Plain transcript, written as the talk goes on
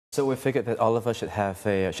So we figured that all of us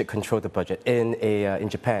should control the budget. In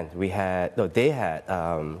Japan, they had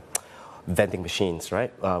vending machines,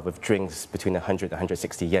 right, with drinks between 100 and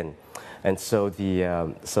 160 yen. And so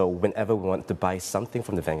so whenever we wanted to buy something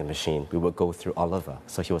from the vending machine, we would go through Oliver.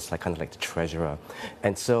 So he was kind of like the treasurer.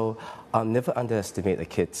 And so never underestimate the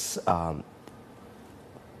kids.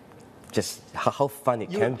 Just how fun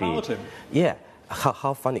it can be. You empowered him. Yeah,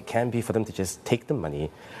 how fun it can be for them to just take the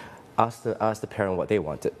money, ask the parent what they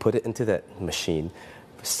wanted, put it into that machine,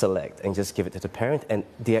 select, and just give it to the parent, and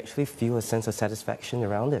they actually feel a sense of satisfaction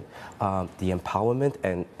around it. The empowerment,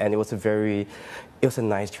 and it was a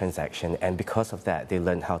nice transaction, and because of that, they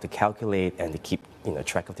learned how to calculate and to keep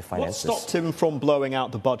track of the finances. What stopped him from blowing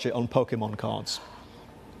out the budget on Pokemon cards?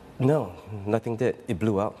 No, nothing did. It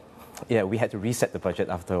blew out. Yeah, we had to reset the budget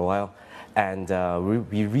after a while, and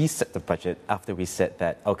we reset the budget after we said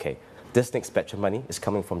that, okay, this next batch of money is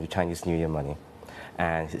coming from the Chinese New Year money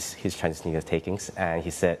and his Chinese New Year takings. And he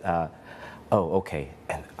said, oh, okay.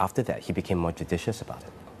 And after that, he became more judicious about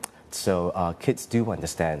it. So kids do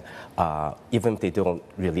understand, even if they don't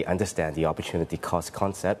really understand the opportunity cost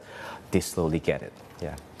concept, they slowly get it.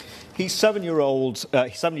 Yeah. He's 7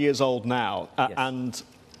 years old now, Yes. and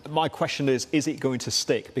my question is it going to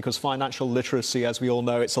stick? Because financial literacy, as we all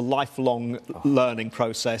know, it's a lifelong learning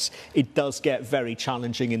process. It does get very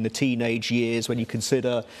challenging in the teenage years when you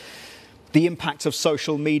consider the impact of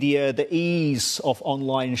social media, the ease of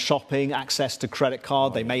online shopping, access to credit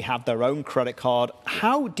card. They may have their own credit card.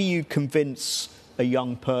 How do you convince a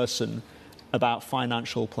young person about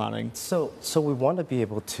financial planning? So we want to be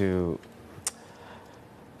able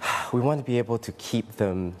to keep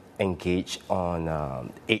them engaged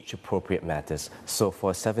on age-appropriate matters. So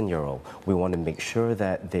for a 7-year-old, we want to make sure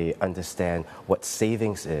that they understand what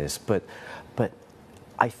savings is. But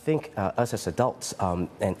I think us as adults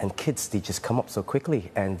and kids, they just come up so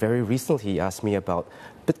quickly. And very recently, he asked me about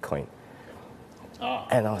Bitcoin.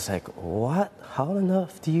 And I was like, what? How on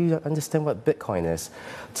earth do you understand what Bitcoin is?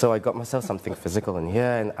 So I got myself something physical in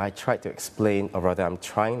here, and I tried to explain, or rather I'm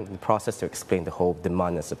trying in the process to explain the whole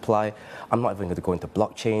demand and supply. I'm not even going to go into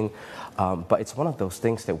blockchain, but it's one of those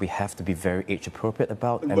things that we have to be very age-appropriate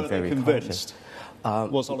about and very conscious.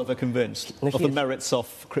 Was Oliver convinced of the merits of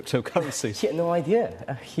cryptocurrencies? He had no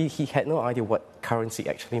idea. He had no idea what currency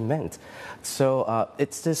actually meant. So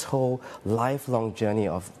it's this whole lifelong journey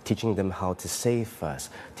of teaching them how to save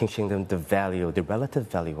first, teaching them the value, the relative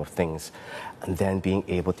value of things, and then being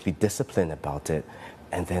able to be disciplined about it.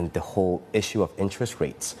 And then the whole issue of interest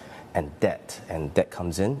rates and debt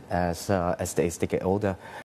comes in as they get older.